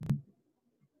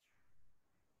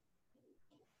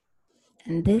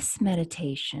And this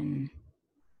meditation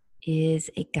is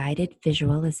a guided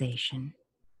visualization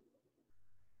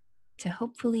to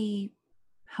hopefully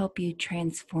help you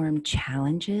transform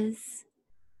challenges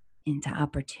into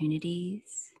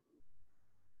opportunities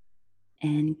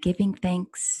and giving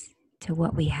thanks to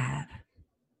what we have.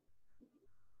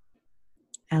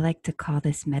 I like to call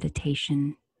this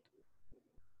meditation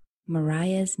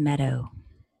Mariah's Meadow.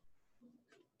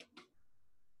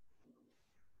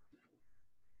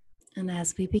 And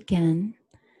as we begin,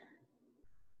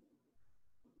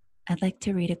 I'd like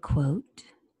to read a quote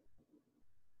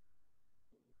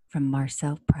from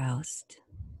Marcel Proust.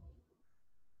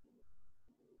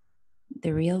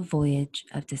 The real voyage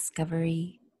of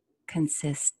discovery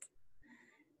consists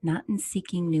not in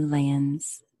seeking new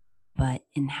lands, but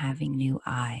in having new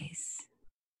eyes.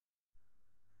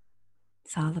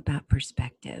 It's all about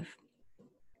perspective.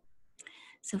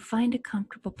 So find a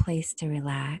comfortable place to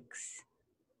relax.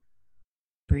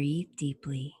 Breathe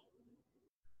deeply.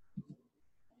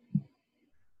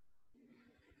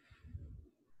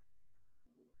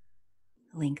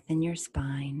 Lengthen your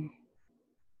spine.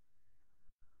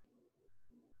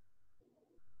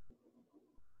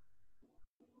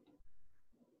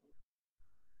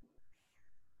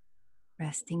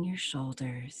 Resting your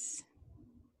shoulders.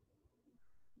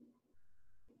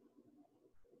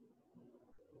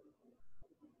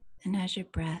 And as your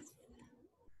breath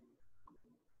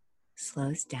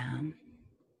slows down,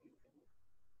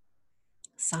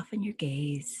 soften your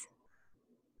gaze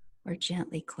or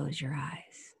gently close your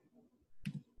eyes.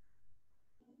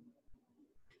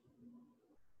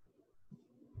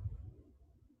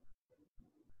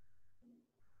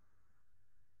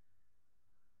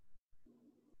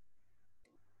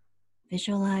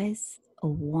 Visualize a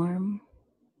warm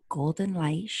golden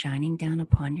light shining down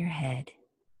upon your head,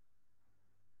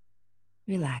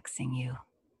 relaxing you,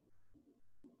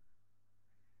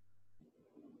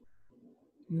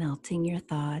 melting your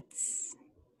thoughts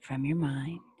from your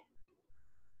mind.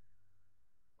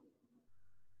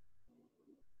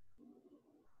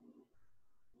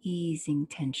 Easing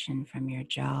tension from your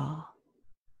jaw,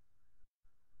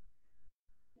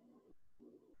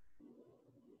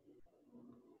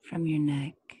 from your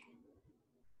neck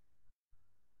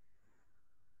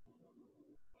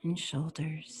and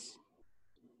shoulders.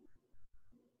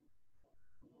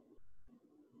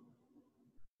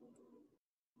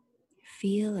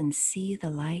 Feel and see the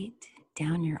light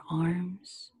down your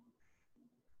arms,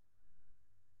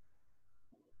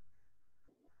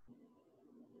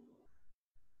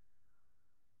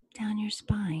 down your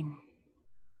spine,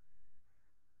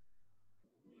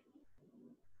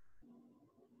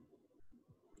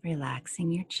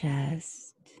 relaxing your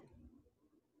chest.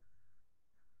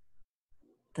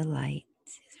 The light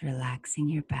is relaxing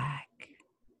your back,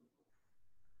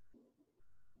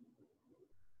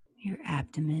 your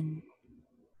abdomen,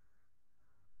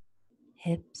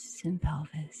 hips and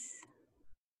pelvis.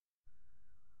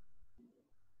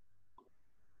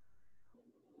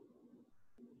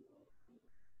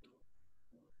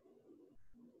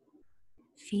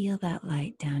 Feel that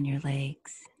light down your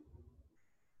legs,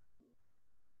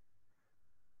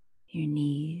 your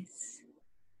knees,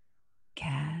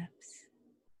 calves,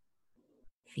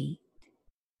 feet.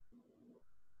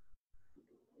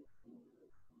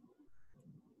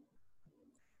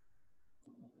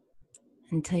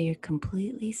 Until you're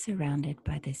completely surrounded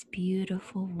by this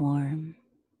beautiful, warm,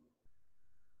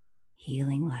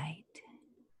 healing light,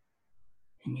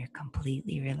 and you're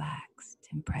completely relaxed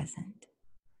and present.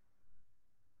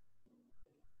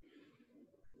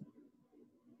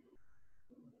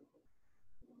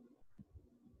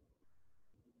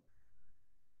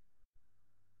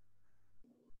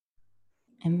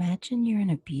 Imagine you're in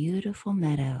a beautiful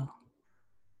meadow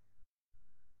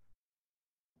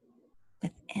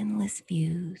with endless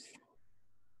views,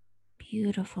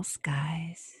 beautiful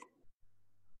skies.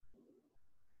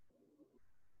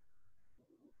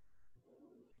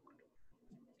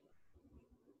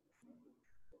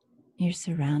 You're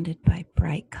surrounded by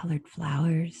bright colored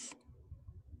flowers.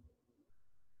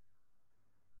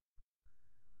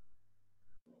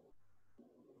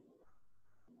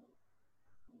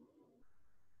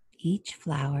 Each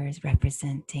flower is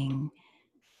representing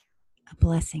a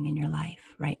blessing in your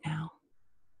life right now.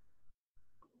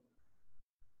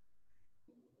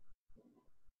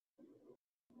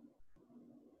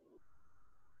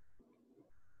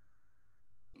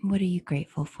 What are you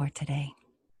grateful for today?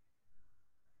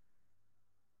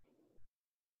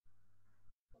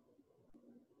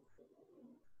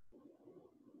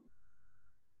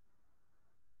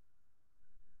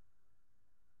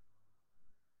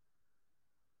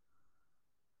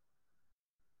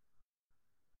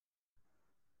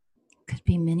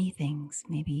 be many things,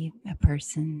 maybe a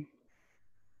person,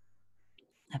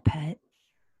 a pet,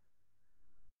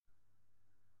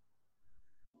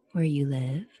 where you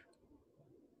live,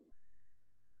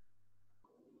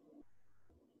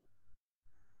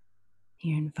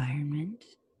 your environment,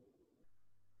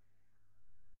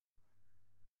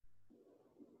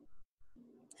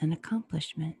 an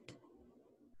accomplishment.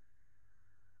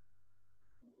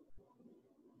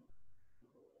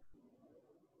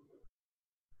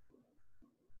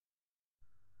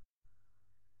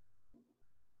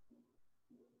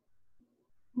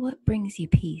 What brings you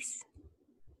peace?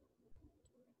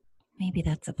 Maybe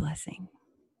that's a blessing.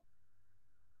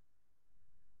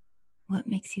 What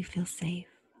makes you feel safe?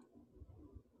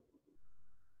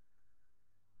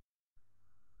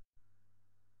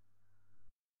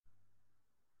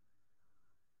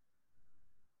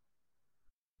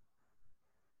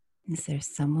 Is there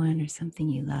someone or something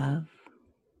you love?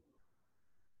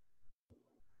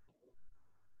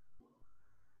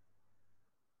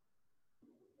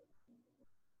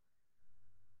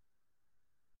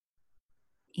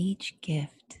 Each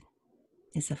gift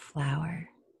is a flower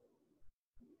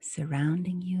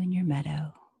surrounding you in your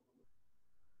meadow.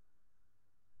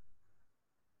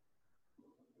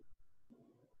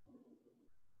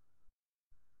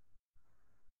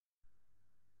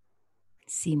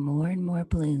 See more and more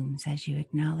blooms as you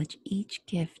acknowledge each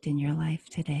gift in your life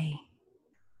today.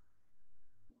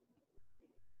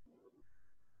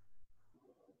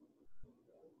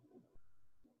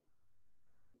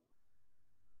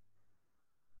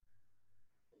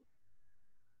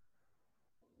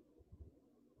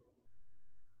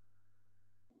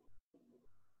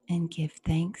 And give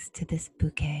thanks to this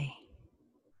bouquet.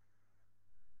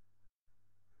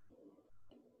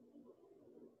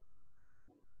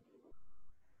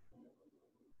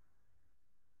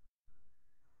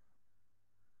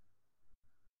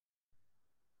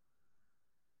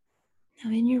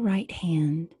 Now, in your right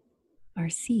hand are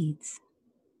seeds,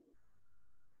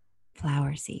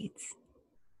 flower seeds,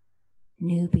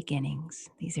 new beginnings.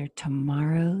 These are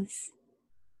tomorrow's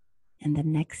and the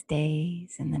next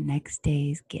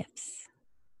day's gifts.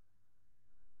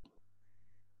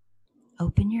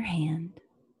 Open your hand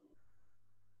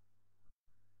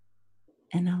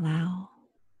and allow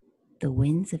the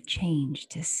winds of change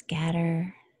to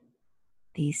scatter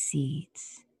these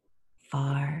seeds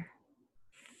far,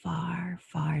 far,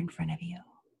 far in front of you,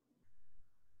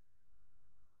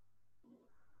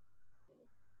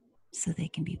 so they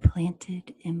can be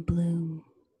planted and bloom.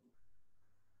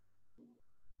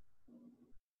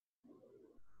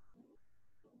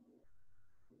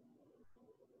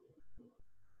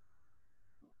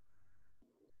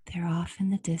 They're off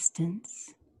in the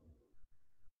distance.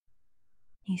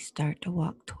 You start to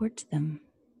walk towards them.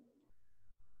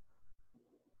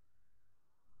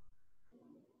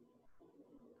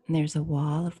 And there's a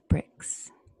wall of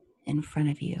bricks in front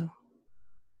of you,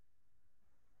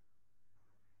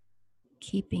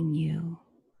 keeping you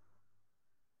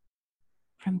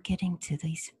from getting to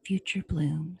these future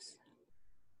blooms.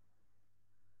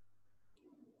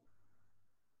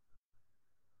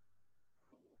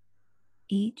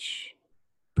 Each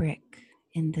brick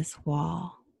in this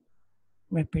wall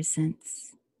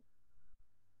represents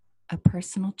a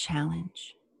personal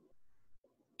challenge,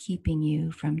 keeping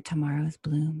you from tomorrow's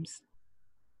blooms.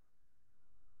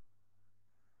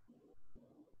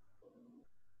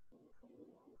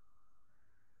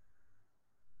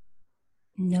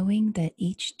 Knowing that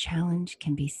each challenge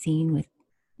can be seen with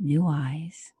new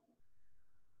eyes,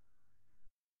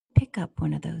 pick up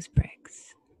one of those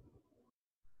bricks.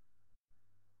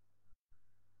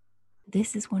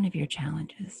 This is one of your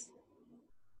challenges.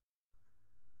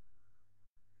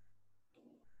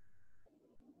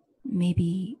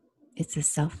 Maybe it's a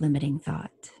self-limiting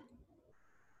thought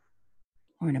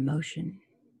or an emotion.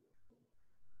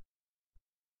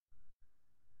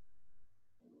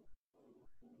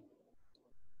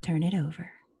 Turn it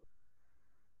over.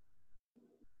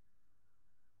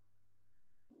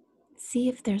 See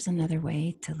if there's another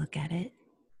way to look at it.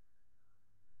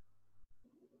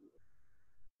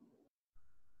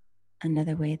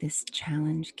 Another way this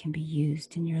challenge can be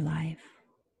used in your life.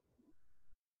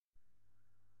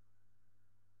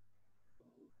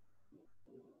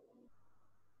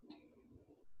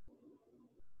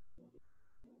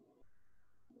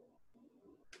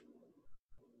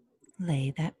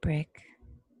 Lay that brick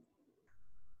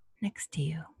next to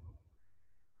you.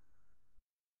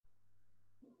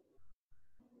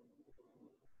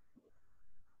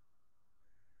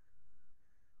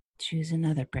 Choose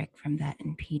another brick from that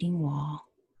impeding wall.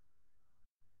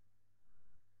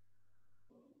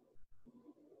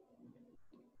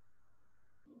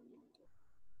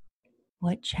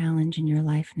 What challenge in your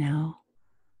life now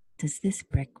does this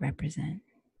brick represent?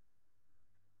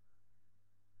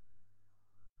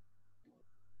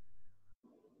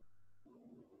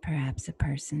 Perhaps a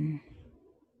person,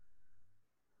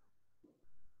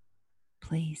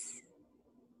 place,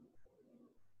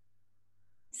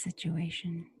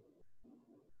 situation.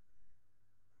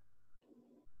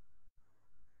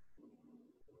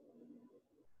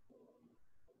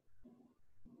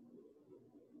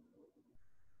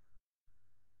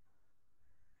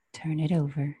 Turn it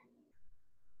over.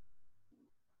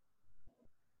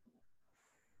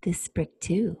 This brick,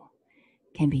 too,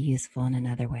 can be useful in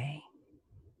another way.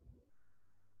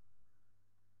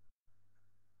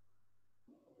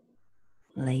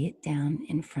 Lay it down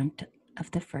in front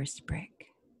of the first brick.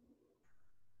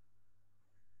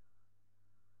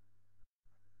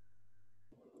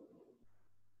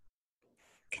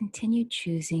 Continue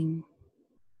choosing,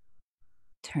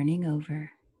 turning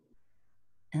over,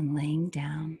 and laying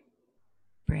down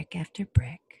brick after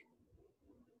brick.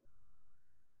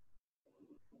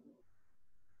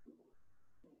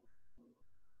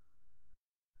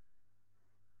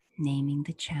 Naming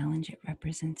the challenge it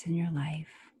represents in your life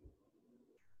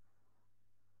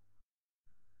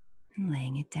and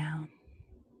laying it down.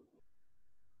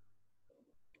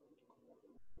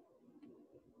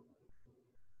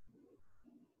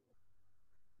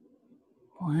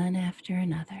 One after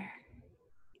another.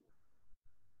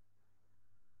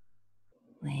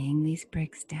 Laying these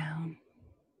bricks down.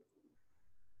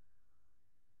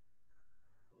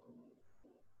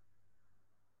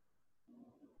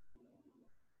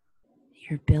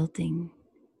 You're building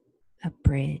a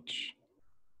bridge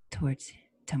towards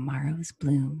tomorrow's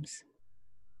blooms.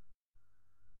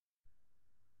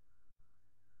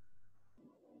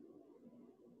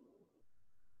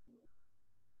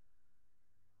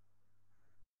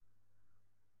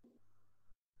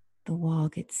 The wall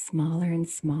gets smaller and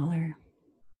smaller,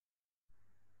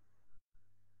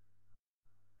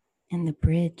 and the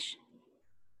bridge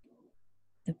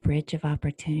of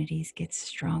opportunities gets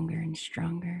stronger and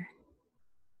stronger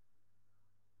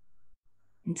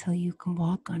until you can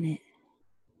walk on it.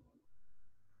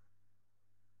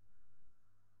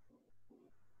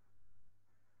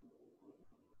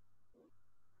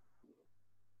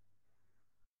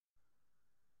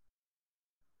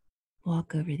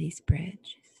 Walk over these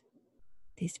bridges,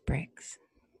 these bricks.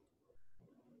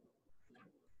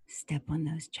 Step on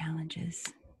those challenges.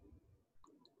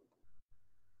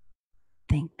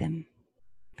 Thank them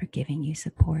for giving you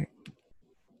support.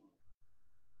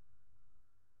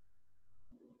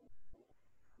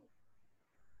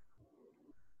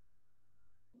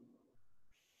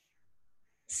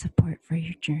 Support for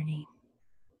your journey.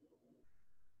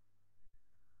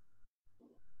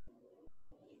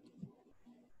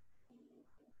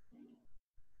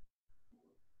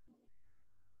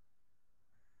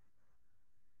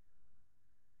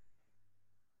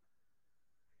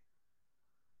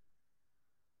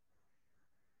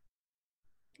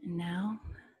 And now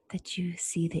that you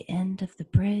see the end of the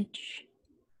bridge,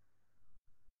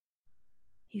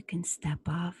 you can step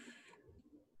off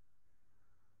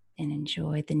and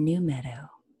enjoy the new meadow.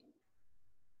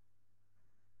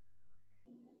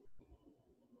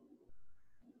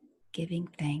 Giving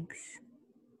thanks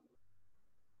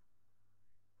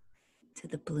to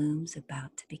the blooms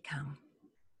about to become.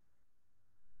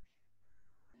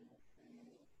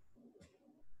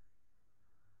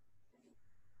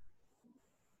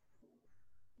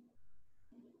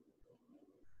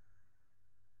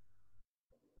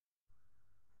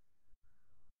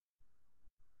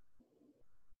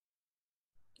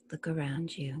 Look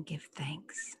around you and give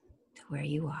thanks to where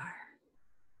you are.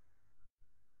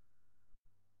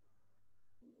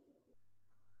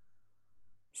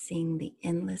 Seeing the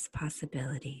endless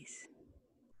possibilities.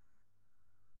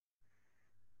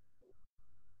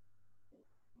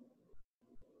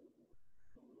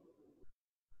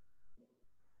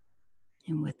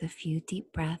 And with a few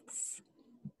deep breaths,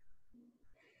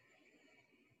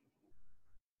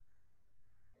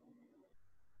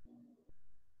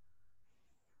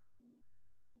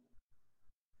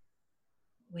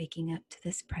 waking up to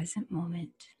this present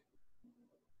moment,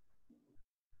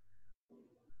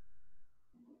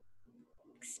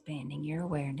 expanding your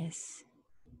awareness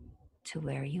to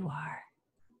where you are.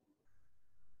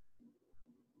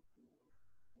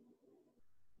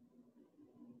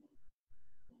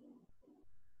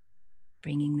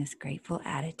 Bringing this grateful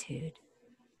attitude,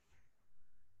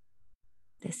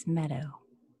 this meadow,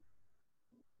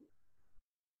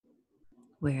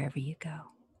 wherever you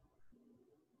go.